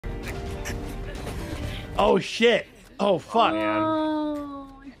Oh shit! Oh fuck!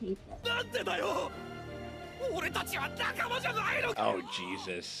 Oh, I hate that. Oh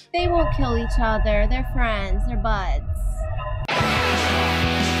Jesus! They won't kill each other. They're friends. They're buds.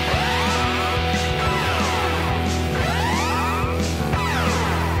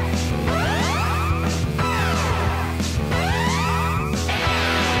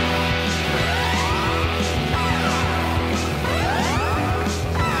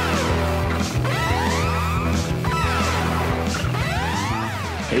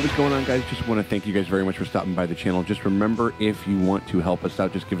 Hey, what's going on, guys? Just want to thank you guys very much for stopping by the channel. Just remember, if you want to help us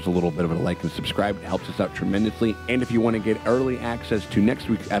out, just give us a little bit of a like and subscribe. It helps us out tremendously. And if you want to get early access to next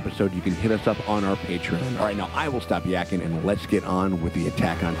week's episode, you can hit us up on our Patreon. All right, now I will stop yakking and let's get on with the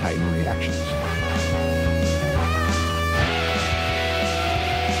Attack on Titan reactions.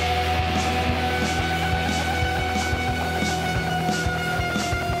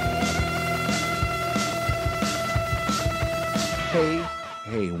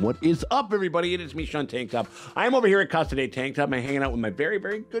 Hey, what is up, everybody? It is me, Sean Tank Top. I'm over here at Casa de Tank Top. I'm hanging out with my very,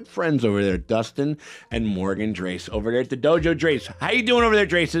 very good friends over there, Dustin and Morgan Drace, over there at the Dojo. Drace, how you doing over there,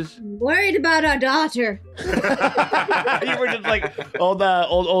 Draces? Worried about our daughter. You were just like old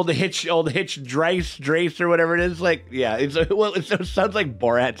Hitch Drace or whatever it is. Like, yeah, it sounds like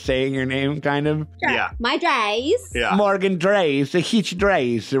Borat saying your name, kind of. Sure. Yeah. My Drace. Yeah. Morgan Drace, a Hitch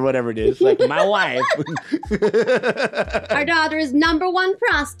Drace or whatever it is. Like my wife. Our daughter is #1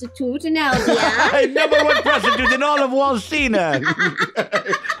 prostitute in Eldia. #1 prostitute in all of Walsina.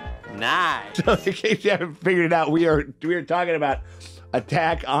 Nice. So in case you haven't figured it out, we are talking about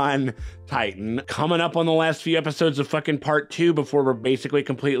Attack on Titan. Coming up on the last few episodes of fucking part 2 before we're basically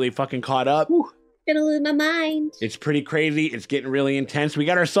completely fucking caught up. Whew, gonna lose my mind. It's pretty crazy. It's getting really intense. We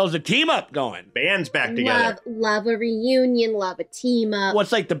got ourselves a team up going. Band's back together. Love a reunion, love a team up. Well,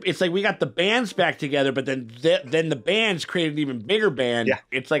 it's like we got the bands back together, but then the bands created an even bigger band. Yeah.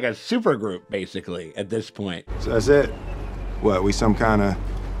 It's like a super group basically at this point. So that's it? What, we some kind of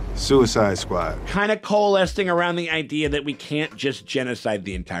suicide squad? Kind of coalescing around the idea that we can't just genocide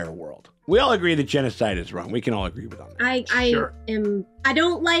the entire world. We all agree that genocide is wrong. We can all agree with that. I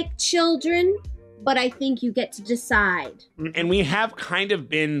don't like children, but I think you get to decide. And we have kind of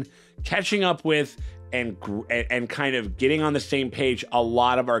been catching up with and kind of getting on the same page a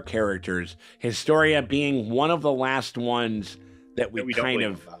lot of our characters. Historia being one of the last ones that we kind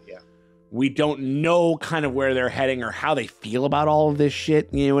of we don't know kind of where they're heading or how they feel about all of this shit.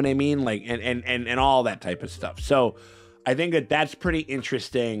 You know what I mean? Like and all that type of stuff. So I think that that's pretty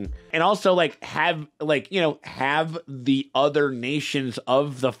interesting. And also have the other nations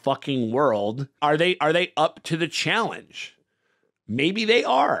of the fucking world, are they up to the challenge? Maybe they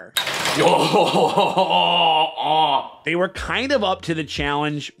are. They were kind of up to the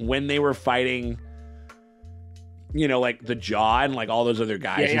challenge when they were fighting, you know, like the Jaw and like all those other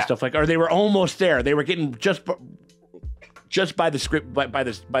guys and stuff like, or they were almost there. They were getting just by the script, by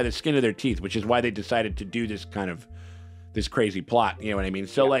the skin of their teeth, which is why they decided to do this kind of this crazy plot. You know what I mean?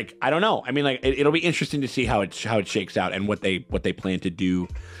 So like, I don't know. I mean, like it'll be interesting to see how it shakes out and what they plan to do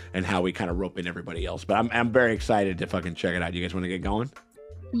and how we kind of rope in everybody else. But I'm very excited to fucking check it out. You guys want to get going?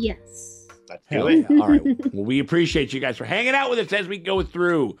 Yes. Let's do it. All right. Well, we appreciate you guys for hanging out with us as we go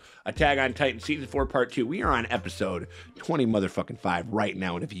through Attack on Titan Season 4 Part 2. We are on episode 20 right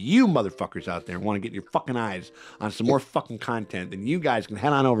now. And if you motherfuckers out there want to get your fucking eyes on some more fucking content, then you guys can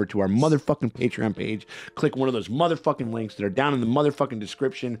head on over to our motherfucking Patreon page. Click one of those motherfucking links that are down in the motherfucking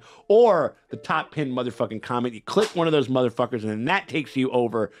description or the top pinned motherfucking comment. You click one of those motherfuckers and then that takes you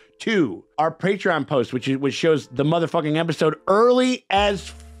over to our Patreon post, which shows the motherfucking episode early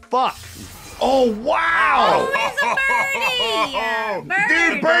as fuck. Oh, wow! Oh, it's a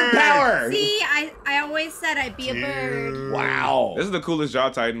birdie! Dude, bird power! See, I always said I'd be a bird. Wow. This is the coolest Jaw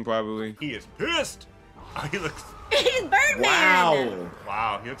Titan, probably. He is pissed. Oh, he looks. He's Birdman! Wow.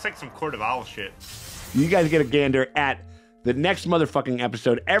 Wow, he looks like some Court of Owl shit. You guys get a gander at the next motherfucking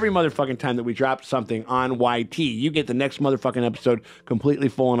episode. Every motherfucking time that we drop something on YT, you get the next motherfucking episode completely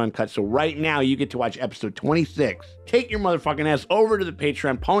full and uncut. So right now, you get to watch episode 26. Take your motherfucking ass over to the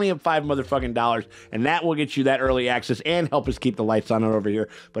Patreon, pony up $5 motherfucking dollars, and that will get you that early access and help us keep the lights on over here.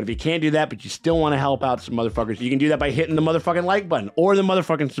 But if you can't do that, but you still want to help out some motherfuckers, you can do that by hitting the motherfucking like button or the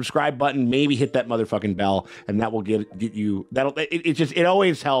motherfucking subscribe button. Maybe hit that motherfucking bell, and that will get you. It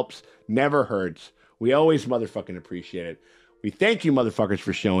always helps, never hurts. We always motherfucking appreciate it. We thank you, motherfuckers,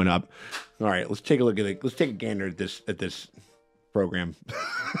 for showing up. All right, let's take a look at it. Let's take a gander at this program.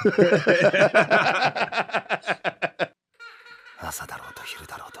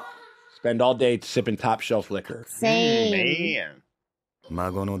 Spend all day sipping top shelf liquor. Same. Man.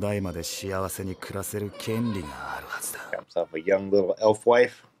 himself a young little elf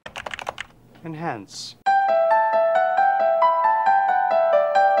wife. And hence,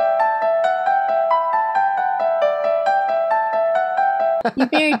 You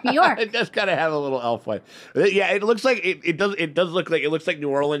married Bjork. It does kind of have a little elf wife. Yeah, it looks like it does. It does look like New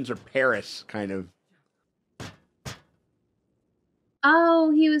Orleans or Paris, kind of.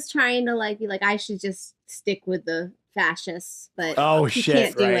 Oh, he was trying to be like, I should just stick with the fascists, but he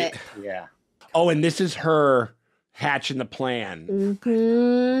can't do it. Yeah. Oh, and this is her hatching the plan.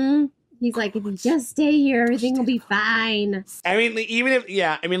 Mm-hmm. He's like, if you just stay here, everything will be fine. I mean, even if,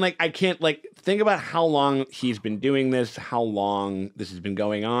 I can't, think about how long he's been doing this, how long this has been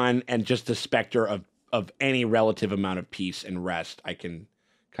going on, and just the specter of any relative amount of peace and rest. I can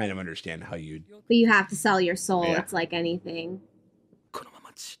kind of understand how you'd... But you have to sell your soul. Yeah. It's like anything.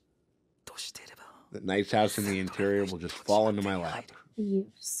 The nice house in the interior will just fall into my lap. Your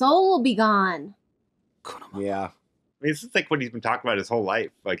soul will be gone. Yeah. I mean, this is like what he's been talking about his whole life.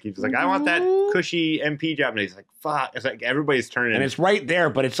 Like, he's like, I want that cushy MP job. And he's like, fuck. It's like everybody's turning. And it's right there,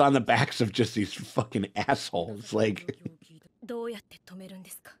 but it's on the backs of just these fucking assholes. Like,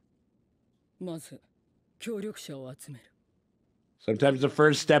 sometimes the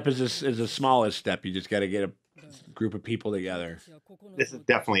first step is the smallest step. You just got to get a group of people together. This is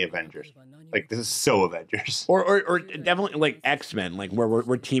definitely Avengers. Like, this is so Avengers. Or definitely like X-Men, like where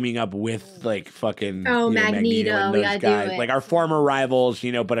we're teaming up with like fucking Magneto and those we gotta guys, do it. like our former rivals,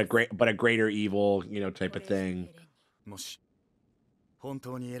 but a greater evil, type of thing.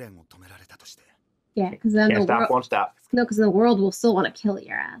 Yeah, because then Can't stop, won't stop. No, because the world will still want to kill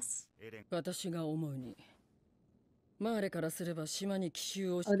your ass. Oh,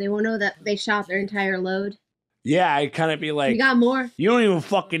 they won't know that they shot their entire load. Yeah, I'd kind of be like, You got more. you don't even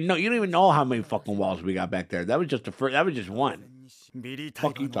fucking know. You don't even know how many fucking walls we got back there. That was just that was just one.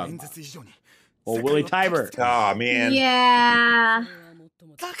 Fuck you talking about? Oh, Willie Tiber. Oh, man. Yeah.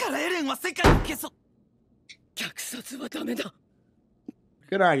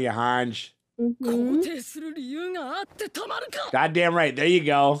 Good on you, Hanj. Mhm. Goddamn right. There you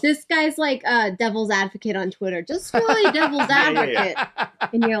go. This guy's like devil's advocate on Twitter. Just really devil's advocate.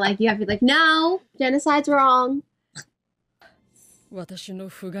 And you're like, you have to be like, no, genocide's wrong. Oh,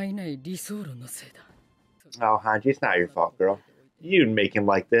 Hanji, it's not your fault, girl. You didn't make him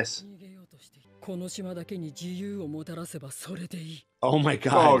like this. Oh my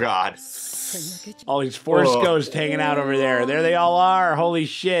god. Oh, God. All these Force Ghosts hanging out over there. There they all are. Holy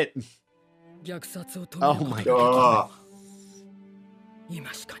shit. Oh my god.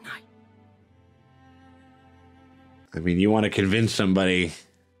 I mean, you want to convince somebody.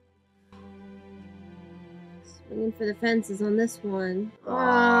 Swinging for the fences on this one.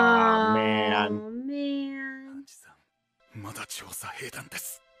 Oh, man. Oh, man.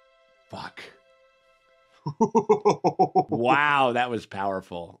 Fuck. Wow, that was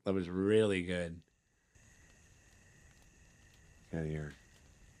powerful. That was really good. Got here.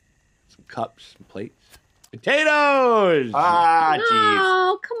 Some cups, some plates. Potatoes! Ah, jeez.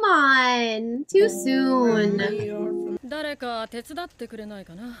 Oh, come on. Too soon. They're all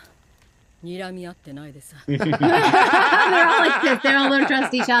like this. They all don't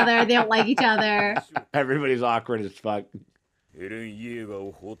trust each other. They don't like each other. Everybody's awkward as fuck. Yeah,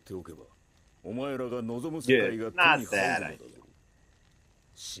 not that idea.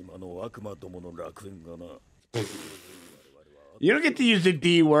 You don't get to use the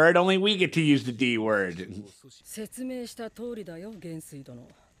D word. Only we get to use the D word.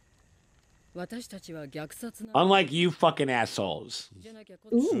 Unlike you fucking assholes.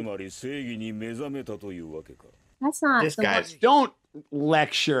 Ooh. That's not This the guy's... Don't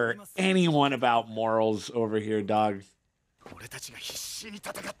lecture anyone about morals over here, dog.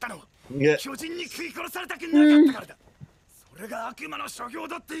 Yeah.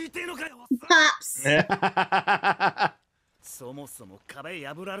 Pops.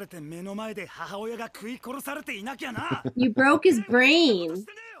 You broke his brain.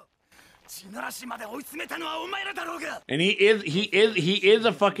 And he is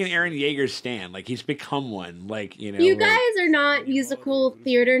a fucking Eren Jaeger stan. Like, he's become one. Like, You guys are not musical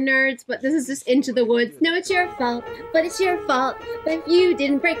theater nerds, but this is just Into the Woods. No, it's your fault, but it's your fault. But if you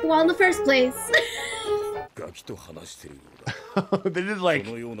didn't break the wall in the first place. This is like...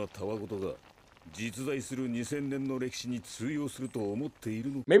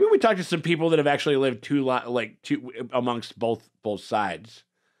 Maybe we talk to some people that have actually lived amongst both sides.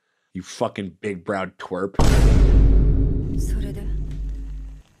 You fucking big browed twerp. And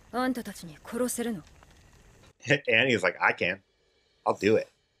he's like, I can. I'll do it.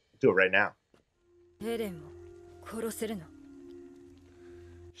 Do it right now.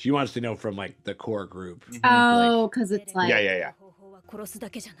 She wants to know from like the core group. Oh, because it's like. Yeah.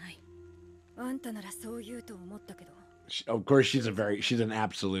 Of course, she's an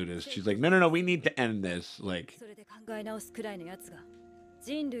absolutist. She's like, no, we need to end this. Like,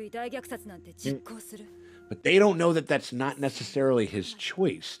 but they don't know that that's not necessarily his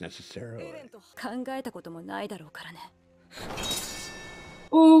choice, necessarily.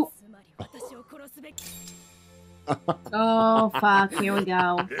 Ooh. Oh, fuck. Here we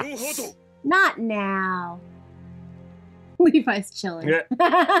go. Not now. Levi's chilling. Yeah.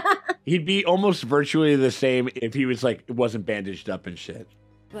 He'd be almost virtually the same if he was like, it wasn't bandaged up and shit.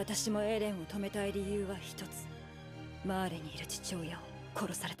 Oh,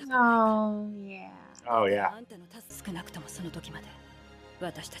 yeah. Oh, yeah.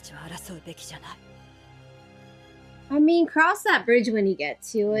 I mean, cross that bridge when you get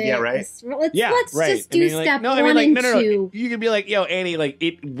to it. Yeah, right? Let's just do step one and two. You can be like, yo, Annie, like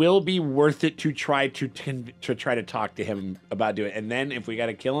it will be worth it to try to try to talk to him about doing it. And then if we got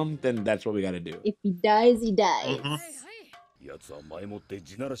to kill him, then that's what we got to do. If he dies, he dies.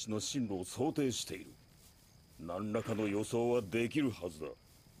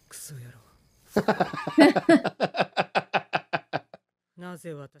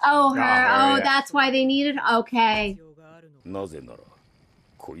 Oh, her. yeah. Oh, that's why they needed. Okay.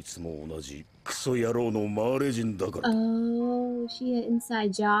 Oh, she had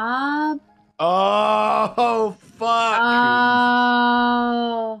inside job. Oh, fuck.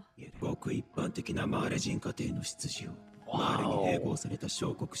 Oh. Wow.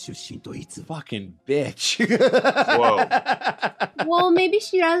 Fucking bitch. Whoa. Well, maybe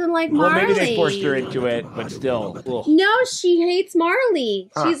she doesn't like Marley. Well, maybe they forced her into it, but still. Ugh. No, she hates Marley.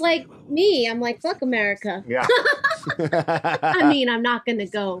 Huh. She's like me. I'm like, fuck America. Yeah. I mean, I'm not gonna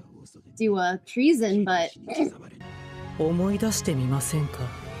go do a treason, but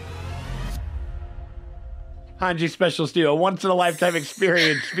Hanji Special Steel, once in a lifetime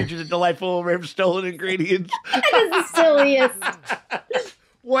experience, features a delightful array of stolen ingredients. that is the silliest.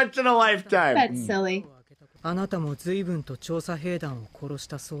 Once in a lifetime. That's silly. Oh,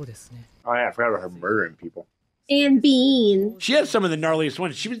 yeah. I forgot about her murdering people. And Bean. She had some of the gnarliest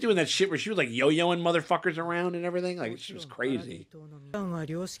ones. She was doing that shit where she was like yo-yoing motherfuckers around and everything. Like, she was crazy. Oh,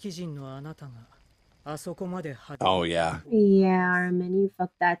 yeah. Yeah, Armin, you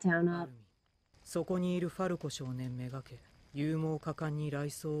fucked that town up. You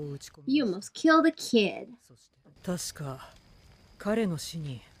almost killed a kid.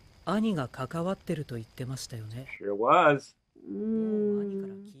 Sure was.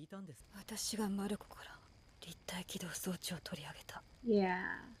 Yeah.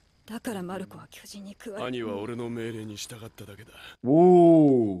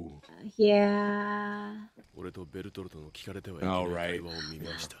 Ooh. Yeah. Oh, right.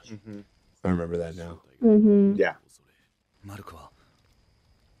 Mm-hmm. I remember that now. Mm-hmm. Yeah.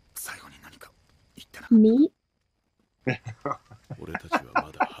 Meat? Yeah,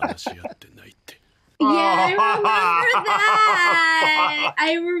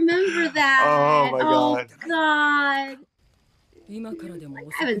 I remember that. Oh, my God. Oh, God.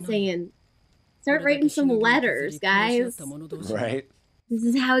 I've been saying, start writing some letters, guys. Right? This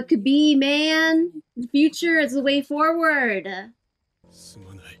is how it could be, man. The future is the way forward.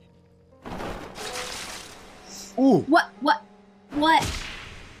 Ooh. What?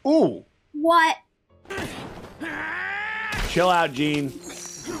 Ooh. What? Chill out, Gene.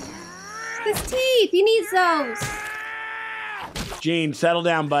 His teeth. He needs those. Gene, settle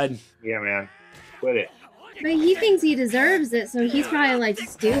down, bud. Yeah, man. Quit it. But he thinks he deserves it, so he's probably like,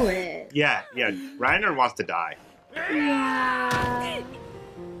 just do it. Yeah. Reiner wants to die. Yeah.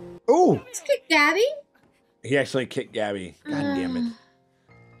 Ooh. Just kick Gabby. He actually kicked Gabby. God damn it.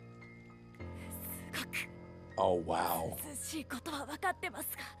 Oh, wow.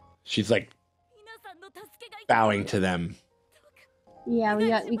 She's like bowing to them. Yeah, we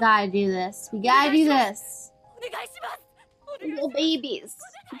gotta do this. We gotta do this. Little babies.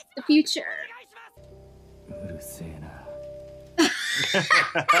 It's the future.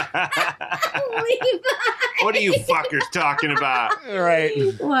 What are you fuckers talking about?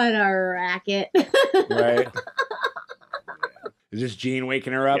 Right. What a racket. Right. Is this Gene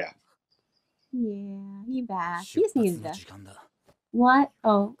waking her up? Yeah. Yeah, he back. He just needed to. What?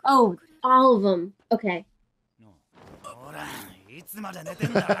 Oh, all of them. Okay.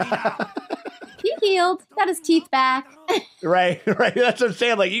 He healed. Got his teeth back. Right. That's what I'm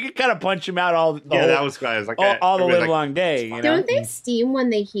saying. Like, you can kind of punch him out all the That was good. I was like, all the live like, long day. You know? Don't they steam when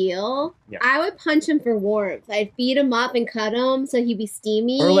they heal? Yeah. I would punch him for warmth. I'd beat him up and cut him so he'd be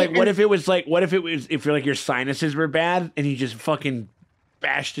steamy. Or like, what if it was if you're like your sinuses were bad and you just fucking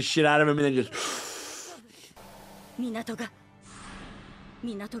bash the shit out of him and then just.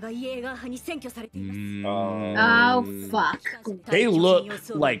 Oh fuck! They look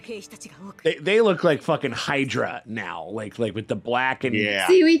like they look like fucking Hydra now, like with the black and Yeah.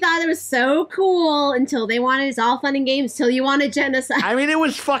 See, we thought it was so cool until they wanted it's all fun and games till you wanted genocide. I mean, it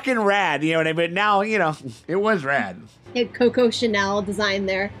was fucking rad, you know what I mean? But now, you know, it was rad. They had Coco Chanel design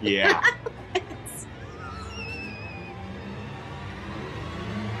there. Yeah.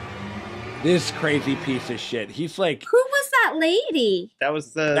 This crazy piece of shit. He's like, Who was that lady? That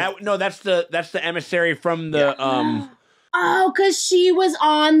was the. that's the emissary from the Oh, because she was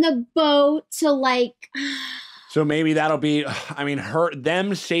on the boat to like. So maybe that'll be. I mean,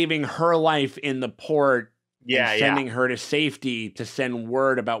 them saving her life in the port. Yeah, and sending her to safety to send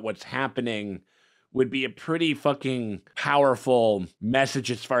word about what's happening would be a pretty fucking powerful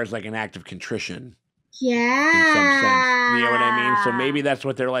message as far as like an act of contrition. Yeah. In some sense. You know what I mean? So maybe that's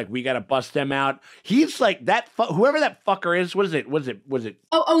what they're like, we got to bust them out. He's like that, whoever that fucker is, what is it? Was it?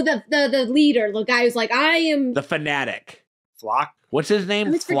 Oh, the leader, the guy who's like, I am. The fanatic. Flock? What's his name?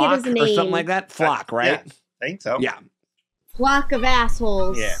 I always forget Flock his or something name. like that? Flock, right? Yeah, I think so. Yeah. Flock of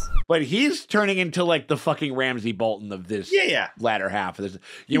assholes. Yeah. But he's turning into like the fucking Ramsey Bolton of this latter half of this.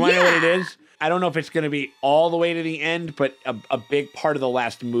 You want to know what it is? I don't know if it's going to be all the way to the end, but a big part of the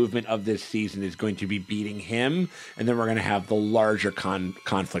last movement of this season is going to be beating him, and then we're going to have the larger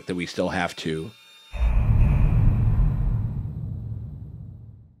conflict that we still have to.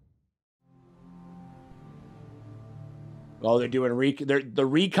 Oh, they're doing the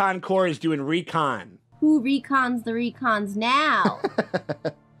Recon Corps is doing recon. Who recons the recons now?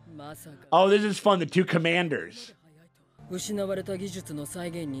 Oh, this is fun. The two commanders.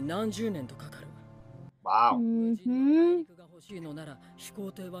 Wow. Mm-hmm.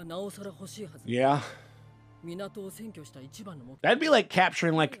 Yeah. That'd be like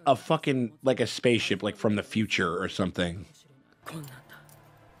capturing like a fucking like a spaceship like from the future or something.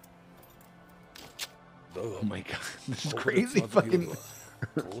 Oh my god, this is crazy fucking.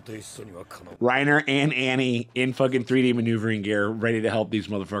 Reiner and Annie in fucking 3D maneuvering gear, ready to help these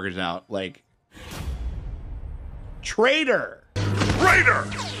motherfuckers out. Like, traitor! Traitor!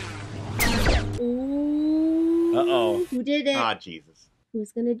 Ooh. Uh-oh. Who did it? Ah, Jesus.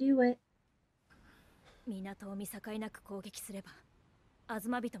 Who's gonna do it? Yeah,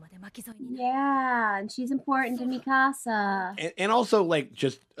 and she's important to Mikasa. And also, like,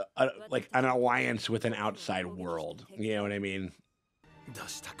 just like an alliance with an outside world. You know what I mean?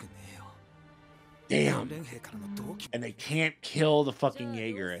 Damn. And they can't kill the fucking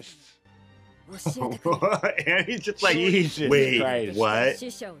Jaegarists. And he's just like, Jesus wait, Christ. what? I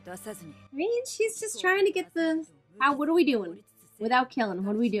mean, she's just trying to get the... what are we doing? Without killing,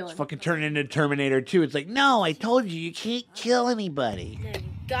 what are we doing? It's fucking turning into Terminator 2. It's like, no, I told you, you can't kill anybody. No, you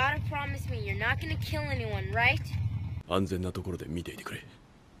gotta promise me you're not gonna kill anyone, right?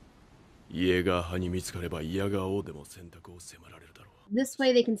 This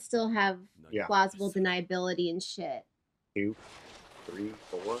way they can still have plausible deniability and shit. 2, 3,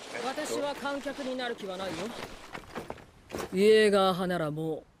 4.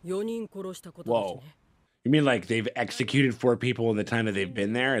 Whoa. You mean like they've executed 4 people in the time that they've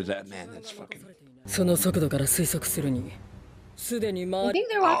been there? Is that, man, that's fucking... I think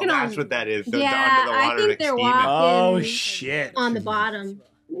they're walking on... That's what that is. Yeah, under the I water think they're steaming. walking... Oh, shit. On the bottom.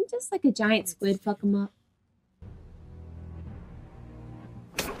 I mean, just like a giant squid, fuck them up.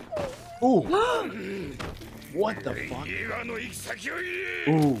 Ooh. What the fuck?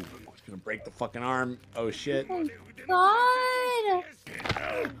 Ooh. It's gonna break the fucking arm. Oh, shit. Oh, God.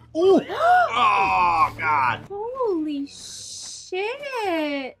 Ooh. Oh, God. Holy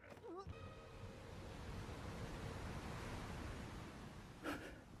shit.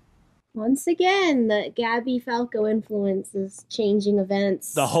 Once again, the Gabby Falco influence is changing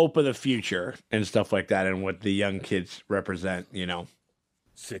events. The hope of the future and stuff like that, and what the young kids represent, you know.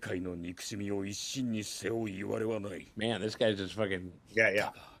 Man, this guy's just fucking... Yeah.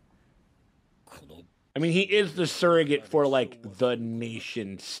 I mean, he is the surrogate for, like, the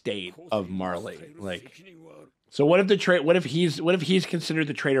nation state of Marley. Like, so what if he's considered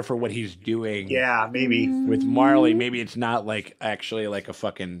the traitor for what he's doing? Yeah, maybe. With Marley, maybe it's not like actually like a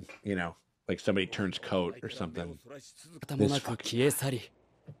fucking, you know, like somebody turns coat or something. This fucking...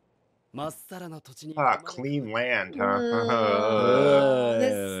 Clean land, huh?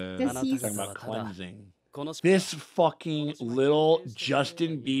 He's talking about cleansing. This fucking little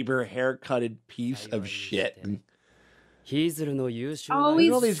Justin Bieber haircutted piece of shit. Oh, Look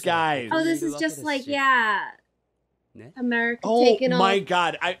at all these guys. Oh, this is just like, America Oh taking my off.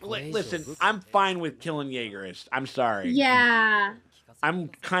 god! Listen, I'm fine with killing Jaegarists. I'm sorry. Yeah. I'm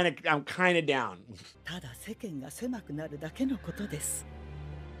kind of down. ただ世間が狭くなるだけのことです。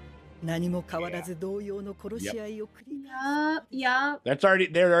何も変わらず同様の殺し合いを繰り返す。Yup.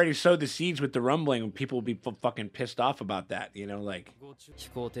 They're already sowed the seeds with the rumbling, and people will be fucking pissed off about that, you know, like. 飛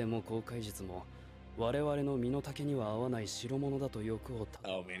行艇も航海術も我々の身の丈には合わない代物だと欲を。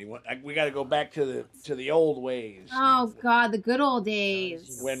 Oh man, we got to go back to the old ways. Oh god, the good old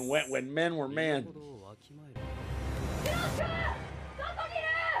days. When men were men.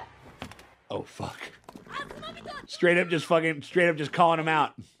 Oh fuck. Straight up just calling him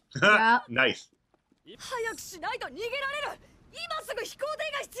out. Yep. Nice. 早くしないと逃げられる。今すぐ飛行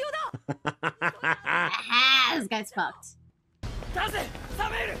艇が必要だ。 Ah, this guy's fucked. 出せ、サ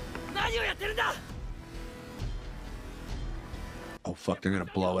メール。何をやってるんだ。 Oh fuck, they're gonna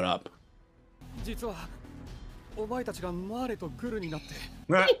blow it up. 実はお前たちがマーレとグルになって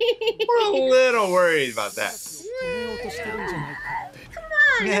We're a little worried about that. 止めようとしてるんじゃないかって。 Come on,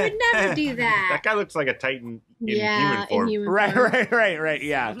 I would never do That that. guy looks like a Titan in Yeah, human form. in human Right, form. right,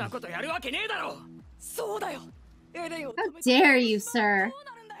 yeah. そんなことやるわけねえだろ。そうだよ。エレンを How dare you, sir?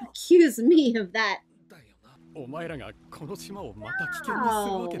 Accuse me of that. お前らがこの島をまた危険にする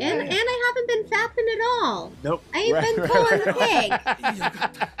Oh, わけ and ね I haven't been fapping at all. Nope. I ain't been pulling the pig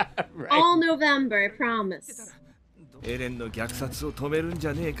Right. all November, I promise. エレンの虐殺を止めるんじ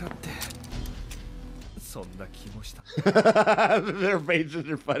ゃねえかってそんな気もした。 Their faces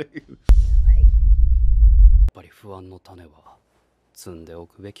are funny. やっぱり不安の種は積んでお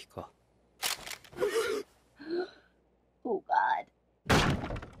くべきか。 Oh god.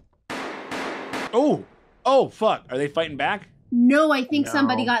 Oh fuck, are they fighting back? No, I think No.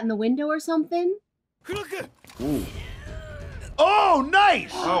 somebody got in the window or something. Ooh. Oh,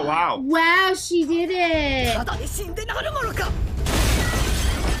 nice! Oh wow. Wow, she did it. ただで死んでなるものか。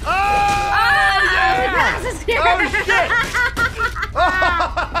 Oh, This is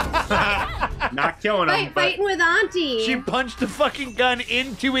Not killing him, but fighting with Auntie. She punched the fucking gun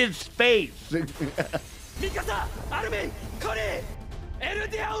into his face. ミカサ、アルミン、コリー、エル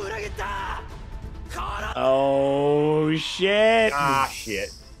ディアを裏切った。 Oh shit. ah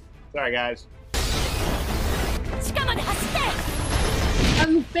shit. Sorry guys. 地下まで走って。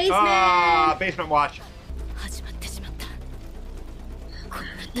 Basement. Ah, basement watch. 始まってしまった。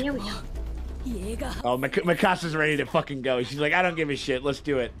 Here we go. 家が Oh, Mikasa's ready to fucking go. She's like, I don't give a shit. Let's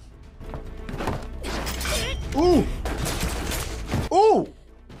do it. Ooh. Ooh.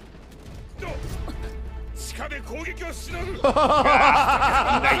 地下で攻撃をしのぐ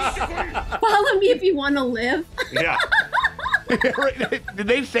Follow me if you want to live. Yeah. Did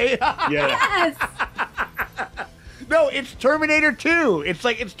they say it? Yeah. Yes. No, it's Terminator 2.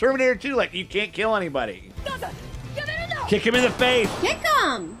 It's Terminator 2. Like, you can't kill anybody. Kick him in the face. Kick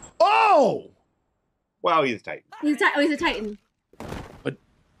him. Oh! Wow, he's tight. He's a Titan. But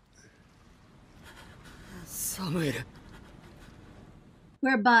サムエル。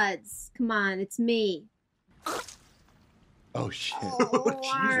 We're buds. Come on, it's me. oh shit. Oh,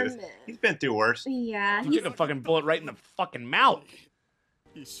 Jesus. He's been through worse. Yeah. He took a fucking bullet right in the fucking mouth.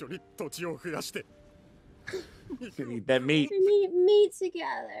 一緒に土地を増やして Eat that meat. We meet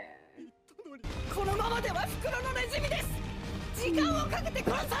together. このままでは袋のネズミです。時間をかけて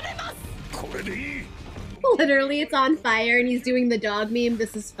殺されます。これでいい Literally, it's on fire and he's doing the dog meme.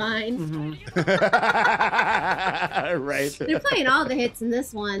 This is fine. Right. They're playing all the hits in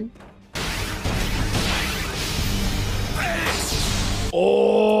this one.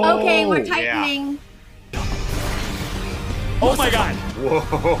 Oh. Okay, we're tightening. Oh my god.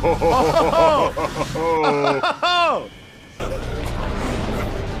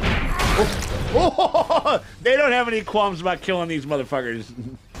 Whoa. Oh. They don't have any qualms about killing these motherfuckers.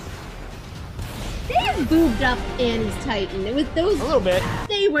 They have boobed up Annie's Titan. It was those. A little bit.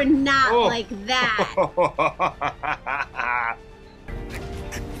 They were not Oh. like that.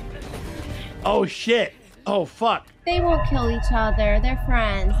 Oh shit. Oh fuck. They won't kill each other. They're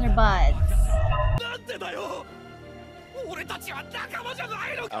friends. They're buds. なんでだよ。俺たちは仲間じゃ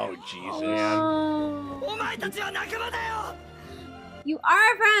ないのか。 Oh Jesus. Oh. お前たちは仲間だよ。 You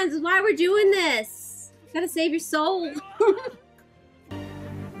are friends. That's why we're doing this. Gotta save your soul.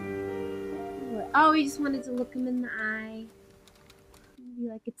 Oh, he just wanted to look him in the eye. Be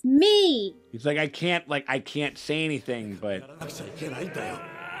like, it's me. He's like, I can't say anything, but.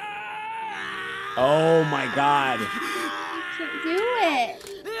 Oh my god. Can't do it.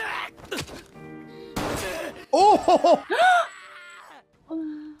 Oh.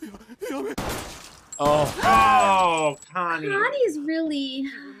 Oh. Oh, Connie. Connie's really.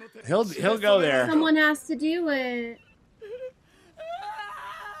 He'll go there. Someone has to do it.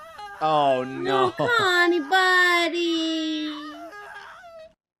 Oh No, no. Connie, buddy.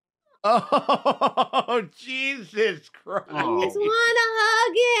 Oh, Jesus Christ. I just want to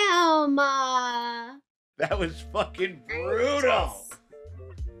hug him. That was fucking brutal.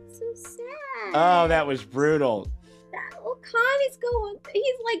 So sad. Oh, that was brutal. Well, Connie's going.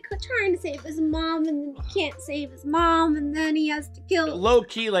 He's like trying to save his mom, and then he can't save his mom, and then he has to kill. Low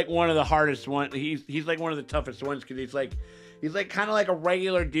key, like one of the hardest ones. He's like one of the toughest ones because he's like kind of like a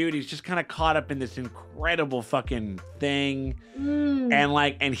regular dude. He's just kind of caught up in this incredible fucking thing,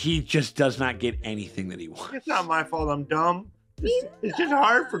 and he just does not get anything that he wants. It's not my fault. I'm dumb. It's just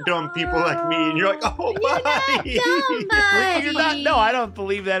hard for dumb people like me, and you're like, oh, buddy. You're not. No, I don't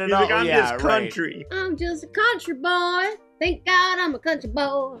believe that at all. Like, I'm just country. Right. I'm just a country boy. Thank God I'm a country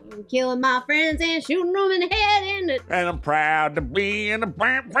boy. I'm killing my friends and shooting them in the head. And I'm proud to be in a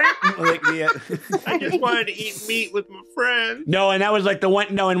I just wanted to eat meat with my friends. No, and that was like the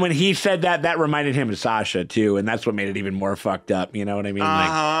one. No, and when he said that, that reminded him of Sasha too, and that's what made it even more fucked up. You know what I mean?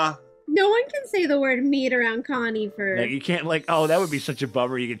 Like, no one can say the word meat around Connie for. Like, you can't oh, that would be such a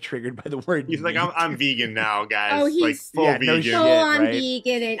bummer. You get triggered by the word. He's meat. like, I'm vegan now, guys. Oh, he's like full vegan. No shit, full on right?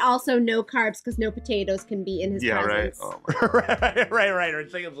 vegan, and also no carbs because no potatoes can be in his presence. Right. Oh, right. Or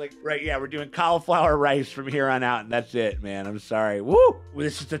it's like, right, yeah, we're doing cauliflower rice from here on out, and that's it, man. I'm sorry. Woo! Well,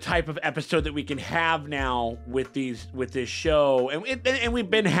 this is the type of episode that we can have now with this show, and we've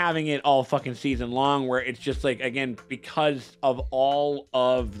been having it all fucking season long, where it's just like, again, because of all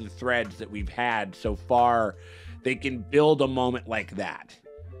of the threads that we've had so far, they can build a moment like that.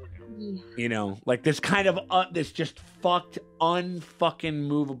 Yeah. You know, like this kind of this just fucked unfucking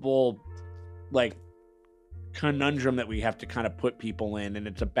movable like conundrum that we have to kind of put people in, and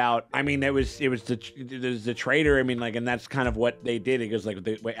it's about. I mean, it was the traitor. I mean, like, and that's kind of what they did. It goes like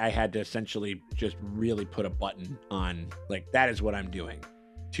I had to essentially just really put a button on like that is what I'm doing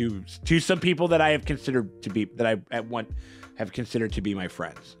to some people that I have considered to be have considered to be my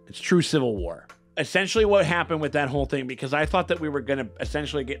friends. It's true civil war. Essentially what happened with that whole thing, because I thought that we were going to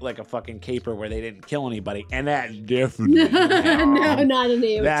essentially get like a fucking caper where they didn't kill anybody, and that definitely no, not an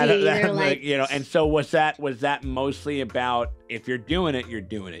AOT. That, like, you know, and so was that mostly about if you're doing it, you're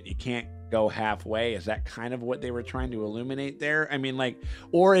doing it. You can't go halfway. Is that kind of what they were trying to illuminate there? I mean, like,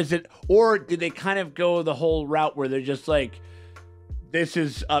 or did they kind of go the whole route where they're just like, this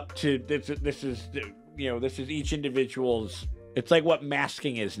is up to this is each individual's. It's like what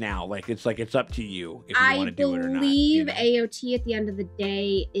masking is now. Like it's up to you if you want to do it or not. I believe AOT at the end of the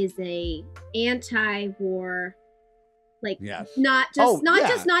day is a anti-war, like not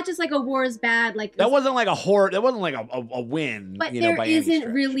just like a war is bad. Like that wasn't like a horror. That wasn't like a win. But there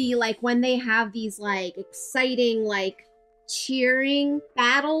isn't really like when they have these like exciting like cheering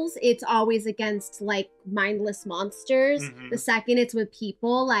battles, it's always against like mindless monsters. The second it's with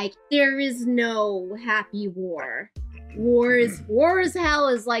people, like there is no happy war. War is hell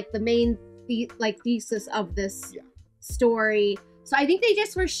is like the main thesis of this story. So I think they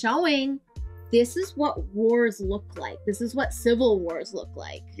just were showing this is what wars look like. This is what civil wars look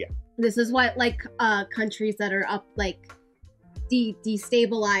like. Yeah. This is what like countries that are up like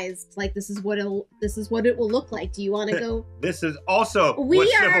destabilized, like this is what it will look like. Do you want to go? This is also what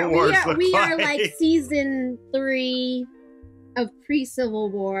civil wars look like. We are like season 3 of pre-Civil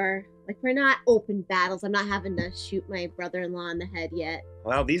War. Like, we're not open battles. I'm not having to shoot my brother-in-law in the head yet.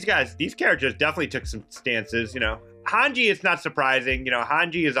 Well, these characters definitely took some stances, you know. Hanji, it's not surprising. You know,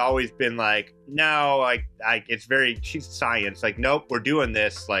 Hanji has always been like, no, like she's science. Like, nope, we're doing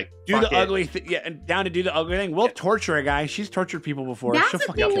this. Like, do the ugly thing. Yeah, and down to do the ugly thing. We'll torture a guy. She's tortured people before. That's She'll the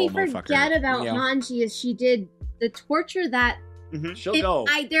fucking thing we kill a forget about Hanji is she did the torture that she'll go.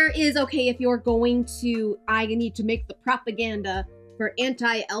 There is, okay, if you're going to, I need to make the propaganda for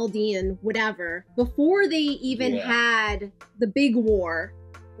anti-Eldian whatever. Before they even had the big war,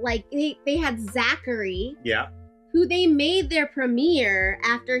 like they had Zachary. Yeah. Who they made their premiere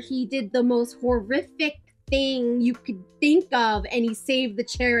after he did the most horrific thing you could think of, and he saved the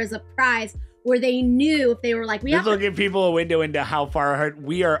chair as a prize, where they knew if they were like, this will give people a window into how far ahead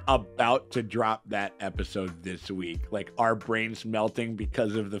we are about to drop that episode this week. Like, our brains melting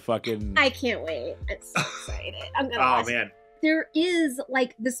because of the fucking... I can't wait. I'm so excited. I'm gonna watch man. It. There is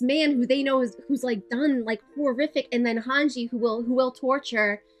like this man who they know who's like done like horrific, and then Hanji who will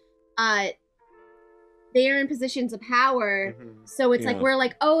torture. They are in positions of power, so it's like we're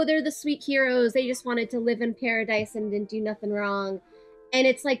like, oh, they're the sweet heroes. They just wanted to live in paradise and didn't do nothing wrong. And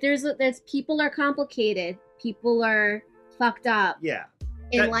it's like there's people are complicated, people are fucked up. Yeah,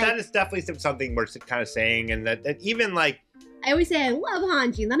 and that is definitely something we're kind of saying, and that even like I always say I love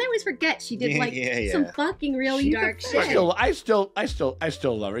Hanji, and then I always forget she did like some fucking really dark shit. I still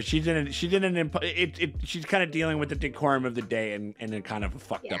love her. She's she's kind of dealing with the decorum of the day and in kind of a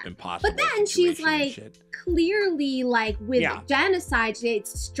fucked up impossible. But then she's like clearly like with genocide,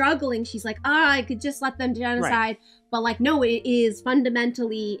 it's struggling. She's like, I could just let them genocide. Right. But like, no, it is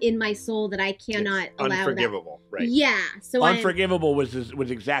fundamentally in my soul that I cannot allow unforgivable, that. Right? Yeah. So unforgivable was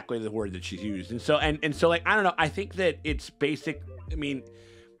exactly the word that she used, and so like I don't know. I think that it's basic. I mean,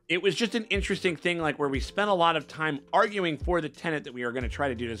 it was just an interesting thing, like where we spent a lot of time arguing for the tenet that we are going to try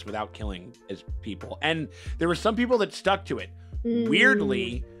to do this without killing as people, and there were some people that stuck to it.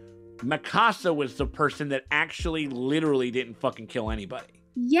 Weirdly, Mikasa was the person that actually literally didn't fucking kill anybody.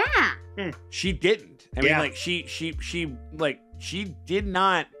 Yeah. She didn't. I mean, like she did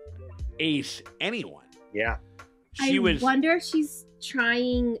not ace anyone. Yeah. I wonder if she's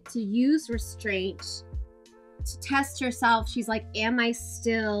trying to use restraint to test herself. She's like, am I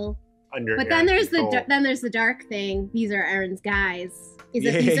still under? But then there's the dark thing. These are Eren's guys.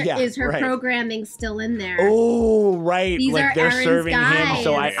 Is her programming still in there? Oh, right. These like are they're Eren's serving guys. him,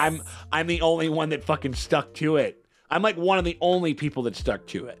 so I'm the only one that fucking stuck to it. I'm like one of the only people that stuck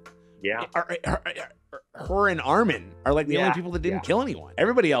to it. Yeah. Her and Armin are like the only people that didn't kill anyone.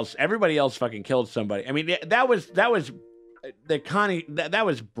 Everybody else fucking killed somebody. I mean, that was the Connie. That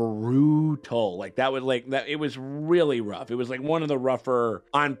was brutal. Like that was like that. It was really rough. It was like one of the rougher,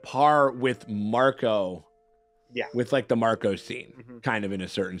 on par with Marco. Yeah. With like the Marco scene, kind of in a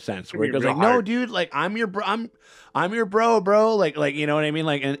certain sense, where it goes like, no, dude, like I'm your bro, I'm your bro, like you know what I mean,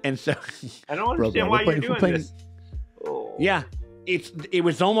 like and so. I don't understand why you're doing this. Yeah, it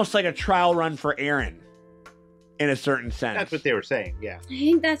was almost like a trial run for Eren, in a certain sense. That's what they were saying. Yeah, I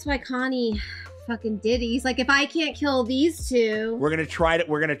think that's why Connie fucking did it. He's like, if I can't kill these two, we're gonna try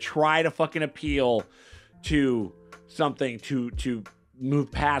to fucking appeal to something to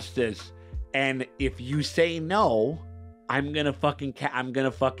move past this. And if you say no, I'm gonna get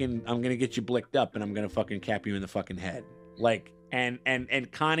you blicked up, and I'm gonna fucking cap you in the fucking head. Like,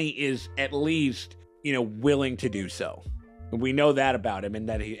 and Connie is at least, you know, willing to do so. We know that about him, and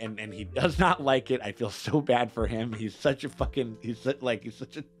that he does not like it. I feel so bad for him. He's such a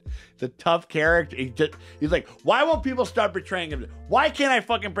tough character. He's like, why won't people stop betraying him? Why can't I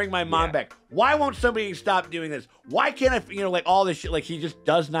fucking bring my mom back? Why won't somebody stop doing this? Why can't I, you know, like all this shit? Like he just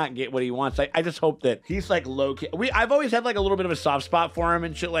does not get what he wants. I just hope that he's like low key. I've always had like a little bit of a soft spot for him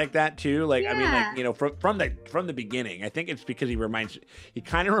and shit like that too. Like I mean, like, you know, from the beginning. I think it's because he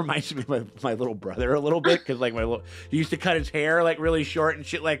kind of reminds me of my little brother a little bit, because like he used to cut his hair like really short and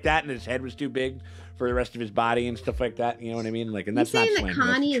shit like that, and his head was too big for the rest of his body and stuff like that. You know what I mean? Like, and that's not saying slander, that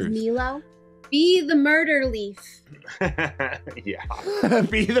Connie that's the is truth. Milo. Be the murder leaf. Yeah.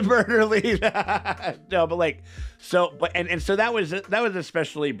 Be the murder leaf. No, but like, so, but and so that was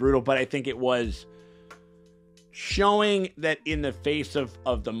especially brutal. But I think it was showing that in the face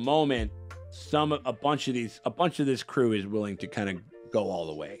of the moment, a bunch of this crew is willing to kind of go all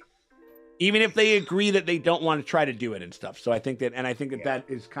the way, even if they agree that they don't want to try to do it and stuff. So I think that that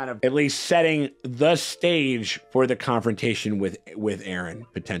is kind of at least setting the stage for the confrontation with Eren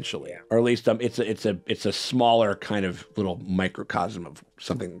potentially, or at least it's a smaller kind of little microcosm of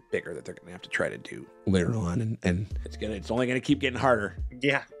something bigger that they're gonna have to try to do later on, and it's only gonna keep getting harder.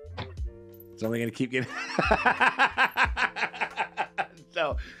 Yeah, it's only gonna keep getting.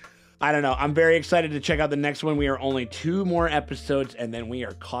 So. I don't know. I'm very excited to check out the next one. We are only 2 more episodes, and then we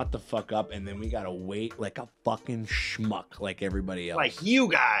are caught the fuck up, and then we gotta wait like a fucking schmuck, like everybody else. Like you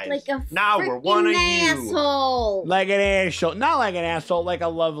guys. Like a now we're one of asshole. you. Like an asshole. Not like an asshole. Like a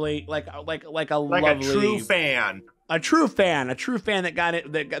lovely, like a true fan. A true fan that got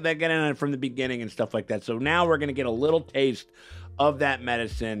it, that got in on it from the beginning and stuff like that. So now we're gonna get a little taste of that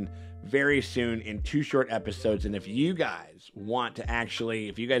medicine very soon in 2 short episodes. And if you guys want to actually,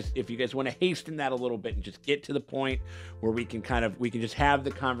 if you guys want to hasten that a little bit and just get to the point where we can just have the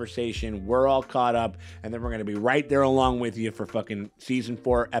conversation, we're all caught up, and then we're going to be right there along with you for fucking season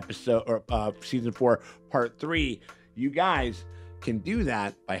 4 part 3. You guys can do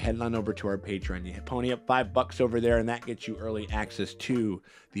that by heading on over to our Patreon. You pony up $5 over there, and that gets you early access to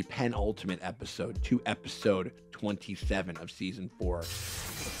the penultimate episode, to episode 27 of season 4.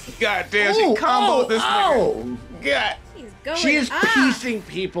 God damn, she comboed this nigga. God. She is piecing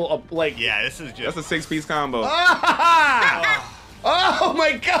people up like. Yeah, this is just. That's a 6-piece combo. Oh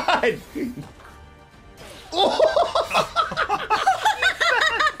my god!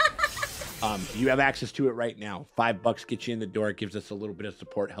 You have access to it right now. $5 gets you in the door. It gives us a little bit of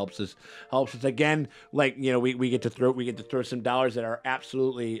support. Helps us again. Like, you know, we get to throw some dollars at our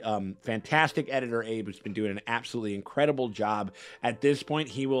absolutely fantastic editor Abe, who's been doing an absolutely incredible job. At this point,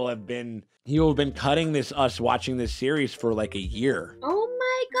 he will have been cutting us watching this series for like a year. Oh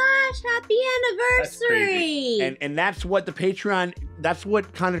my gosh, happy anniversary. And that's what the Patreon, that's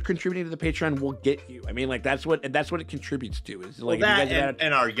what kind of contributing to the Patreon will get you. I mean, like that's what it contributes to. Is like, well, that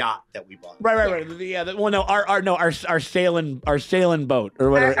and our yacht that we bought. Right. Yeah. Our sailing boat or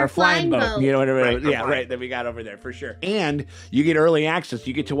whatever, our flying boat. You know whatever. Right, yeah, right. That we got over there for sure. And you get early access.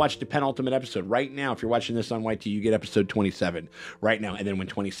 You get to watch the penultimate episode right now. If you're watching this on YT, you get episode 27 right now. And then when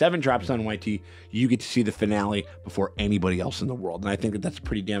 27 drops on YT, you get to see the finale before anybody else in the world. And I think that's a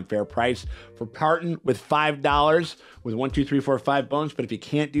pretty damn fair price for parting with $5 with 1, 2, 3, 4, 5 bones. But if you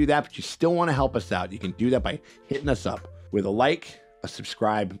can't do that, but you still want to help us out, you can do that by hitting us up with a like, a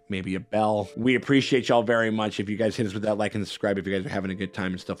subscribe, maybe a bell. We appreciate y'all very much. If you guys hit us with that like and subscribe, if you guys are having a good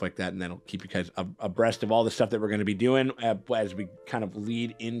time and stuff like that, and that'll keep you guys abreast of all the stuff that we're going to be doing as we kind of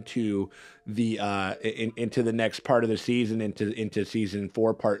lead into the into the next part of the season, into season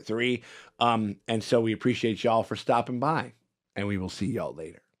 4, part 3. And so we appreciate y'all for stopping by, and we will see y'all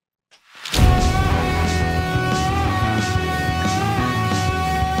later.